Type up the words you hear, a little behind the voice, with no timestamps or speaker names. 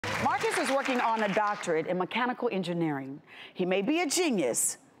Marcus is working on a doctorate in mechanical engineering. He may be a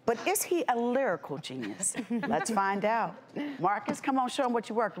genius, but is he a lyrical genius? Let's find out. Marcus, come on, show him what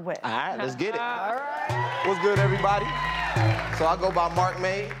you're working with. All right, let's get it. All right. What's good, everybody? So I go by Mark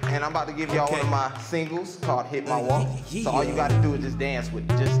May, and I'm about to give y'all one of my singles called Hit My Walk. So all you gotta do is just dance with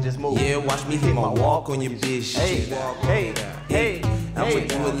it, just move. Yeah, watch me hit my walk on your bitch. Hey, I'ma do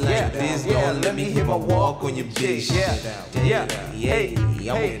it like this, yeah, let me hit my walk on your bitch. Yeah,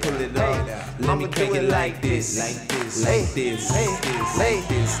 I'ma pull it up. Let me take it like this, like this, like this, like this, like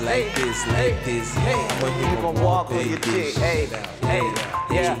this, like this, like this. I'ma hit my walk on your bitch.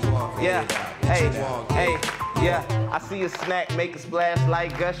 Yeah, I see a snack make a splash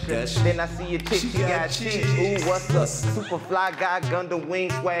like Gusher. Then I see a chick, she got cheeks. Ooh, what's up? Super fly guy, Gundam wing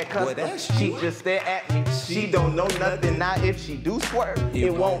swag custom. She just stare at me. She don't know nothing. Now if she do swerve,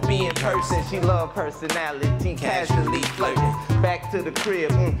 it won't be in person. She love personality, casually flirting. Back to the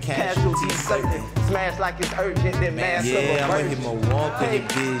crib, casualty certain. Smash like it's urgent, then mass of a Yeah, I'ma hit my walk on your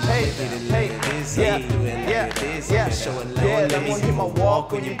bitch. Yeah, I'm gonna hit my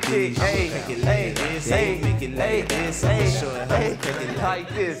walk on your bitch. Make it like this. I'ma show her how to take it like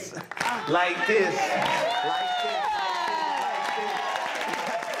this, like this, like this.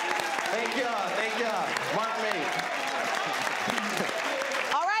 Thank y'all, Mark May.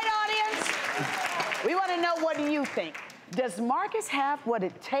 All right, audience. We want to know, what do you think? Does Marcus have what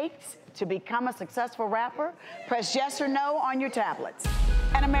it takes to become a successful rapper? Press yes or no on your tablets.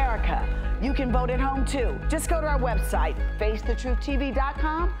 And America, you can vote at home too. Just go to our website,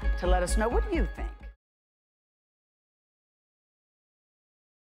 facethetruth.tv.com, to let us know what you think.